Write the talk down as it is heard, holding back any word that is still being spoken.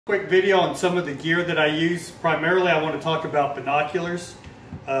Quick video on some of the gear that I use. Primarily I want to talk about binoculars.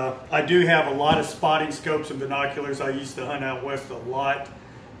 I do have a lot of spotting scopes and binoculars. I used to hunt out west a lot,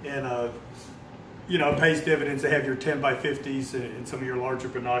 and you know, it pays dividends to have your 10x50s and some of your larger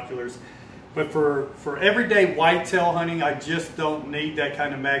binoculars. But for everyday whitetail hunting, I just don't need that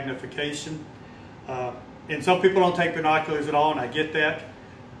kind of magnification. And some people don't take binoculars at all, and I get that.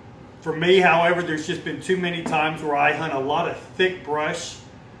 For me, however, there's just been too many times where I hunt a lot of thick brush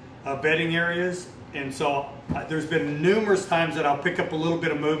bedding areas, and so there's been numerous times that I'll pick up a little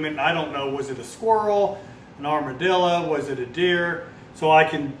bit of movement and I don't know, was it a squirrel, an armadillo, was it a deer? So I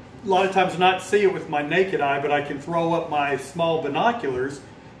can a lot of times not see it with my naked eye, but I can throw up my small binoculars,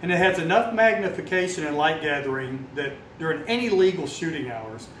 and it has enough magnification and light gathering that during any legal shooting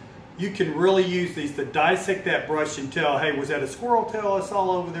hours you can really use these to dissect that brush and tell, hey, was that a squirrel tail I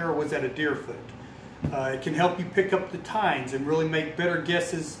saw over there, or was that a deer foot? It can help you pick up the tines and really make better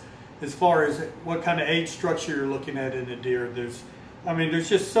guesses as far as what kind of age structure you're looking at in a deer. There's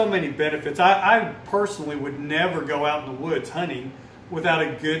just so many benefits. I personally would never go out in the woods hunting without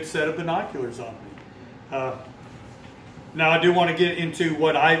a good set of binoculars on me. Now I do want to get into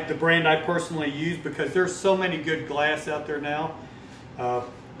the brand I personally use, because there's so many good glass out there now.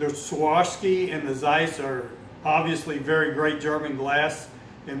 The Swarovski and the Zeiss are obviously very great German glass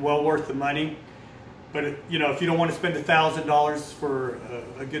and well worth the money. But you know, if you don't want to spend $1,000 for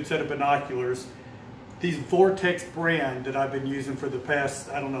a good set of binoculars, these Vortex brand that I've been using for the past,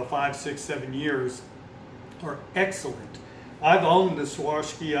 I don't know, 5, 6, 7 years are excellent. I've owned the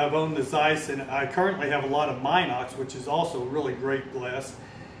Swarovski, I've owned the Zeiss, and I currently have a lot of Minox, which is also really great glass.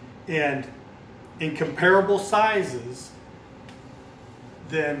 And in comparable sizes,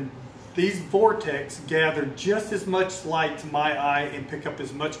 then these Vortex gather just as much light to my eye and pick up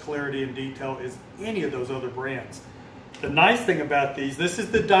as much clarity and detail as any of those other brands. The nice thing about these, this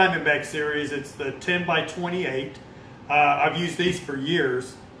is the Diamondback series. It's the 10x28. I've used these for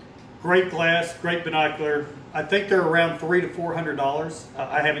years. Great glass, great binocular. I think they're around $300 to $400.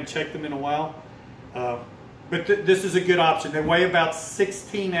 I haven't checked them in a while. But this is a good option. They weigh about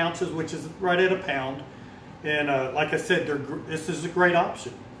 16 ounces, which is right at a pound. And like I said, this is a great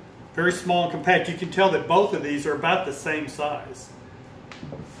option. Very small and compact. You can tell that both of these are about the same size.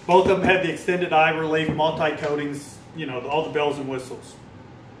 Both of them have the extended eye relief, multi-coatings, you know, all the bells and whistles.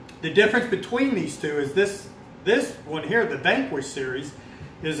 The difference between these two is this one here, the Vanquish series,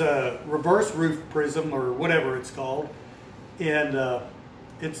 is a reverse roof prism, or whatever it's called. And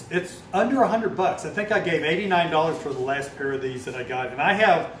it's under $100. I think I gave $89 for the last pair of these that I got. And I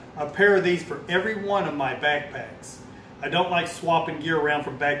have a pair of these for every one of my backpacks. I don't like swapping gear around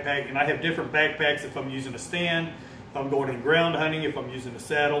from backpack, and I have different backpacks if I'm using a stand, if I'm going in ground hunting, if I'm using a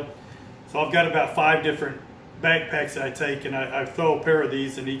saddle. So I've got about 5 different backpacks that I take, and I throw a pair of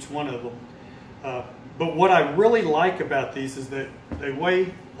these in each one of them. But what I really like about these is that they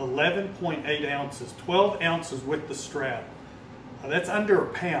weigh 11.8 ounces, 12 ounces with the strap. That's under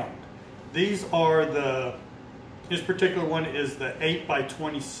a pound. These are this particular one is the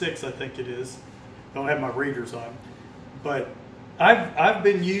 8x26, I think it is. Don't have my readers on. But I've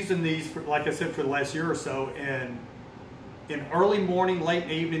been using these, for, like I said, for the last year or so, and in early morning, late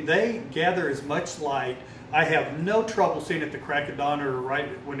evening, they gather as much light. I have no trouble seeing at the crack of dawn or right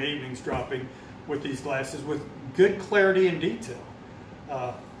when the evening's dropping with these glasses, with good clarity and detail.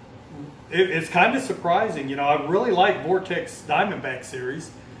 It's kind of surprising. You know, I really like Vortex Diamondback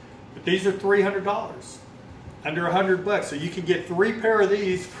series, but these are $300, under $100. So you can get 3 pair of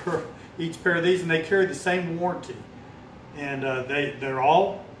these for each pair of these, and they carry the same warranty. And they're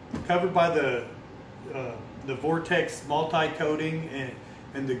all covered by the Vortex multi-coating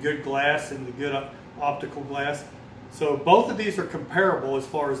and the good glass and the good optical glass. So both of these are comparable as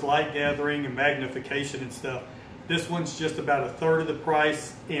far as light gathering and magnification and stuff. This one's just about 1/3 of the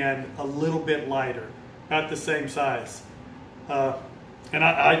price and a little bit lighter, about the same size. And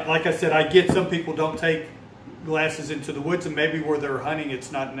I like I said, I get some people don't take glasses into the woods, and maybe where they're hunting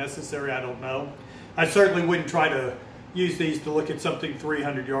it's not necessary, I don't know. I certainly wouldn't try to use these to look at something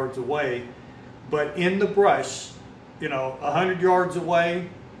 300 yards away, but in the brush, you know, 100 yards away,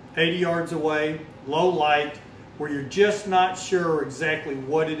 80 yards away, low light, where you're just not sure exactly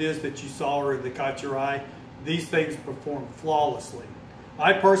what it is that you saw or that caught your eye, these things perform flawlessly.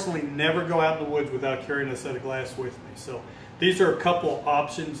 I personally never go out in the woods without carrying a set of glass with me, so these are a couple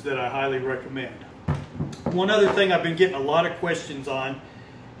options that I highly recommend. One other thing I've been getting a lot of questions on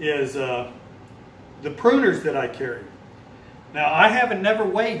is the pruners that I carry. Now, I haven't never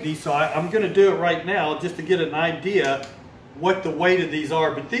weighed these, so I'm going to do it right now just to get an idea what the weight of these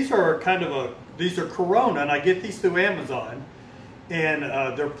are. But these are these are Corona, and I get these through Amazon. and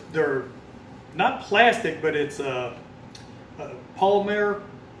they're not plastic, but it's a polymer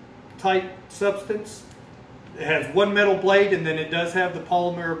type substance. It has one metal blade, and then it does have the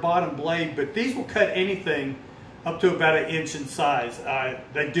polymer bottom blade, but these will cut anything up to about 1 inch in size.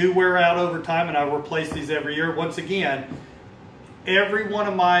 They do wear out over time, and I replace these every year. Once again, every one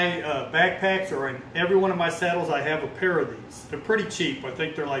of my backpacks or in every one of my saddles, I have a pair of these. They're pretty cheap. I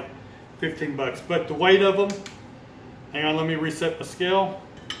think they're like 15 bucks, but the weight of them, hang on, let me reset the scale.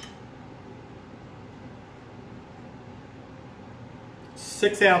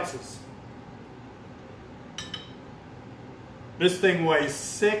 6 ounces. This thing weighs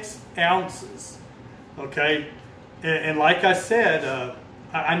 6 ounces, okay? And like I said,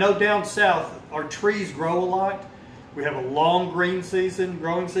 I know down south our trees grow a lot. We have a long growing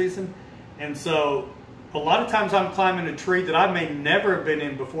season, and so a lot of times I'm climbing a tree that I may never have been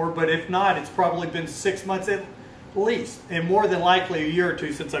in before, but if not, it's probably been 6 months at least, and more than likely a year or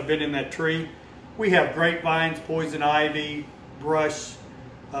two since I've been in that tree. We have grapevines, poison ivy, brush,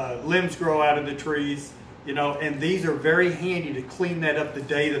 limbs grow out of the trees, you know, and these are very handy to clean that up the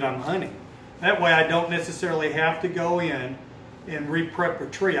day that I'm hunting. That way I don't necessarily have to go in and re-prep a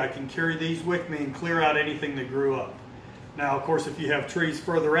tree. I can carry these with me and clear out anything that grew up. Now, of course, if you have trees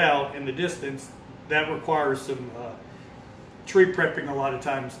further out in the distance, that requires some tree prepping a lot of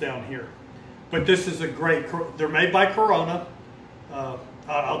times down here. But this is a great, they're made by Corona.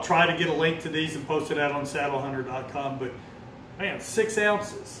 I'll try to get a link to these and post it out on saddlehunter.com, but man, 6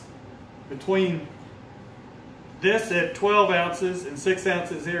 ounces. Between this at 12 ounces and 6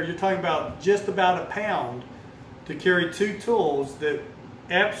 ounces here, you're talking about just about a pound to carry 2 tools that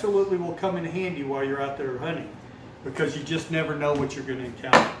absolutely will come in handy while you're out there hunting, because you just never know what you're going to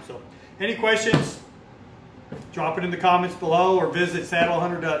encounter. So, any questions? Drop it in the comments below, or visit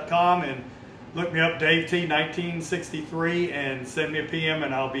saddlehunter.com and look me up, Dave T 1963, and send me a PM,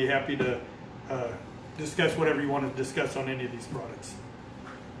 and I'll be happy to discuss whatever you want to discuss on any of these products.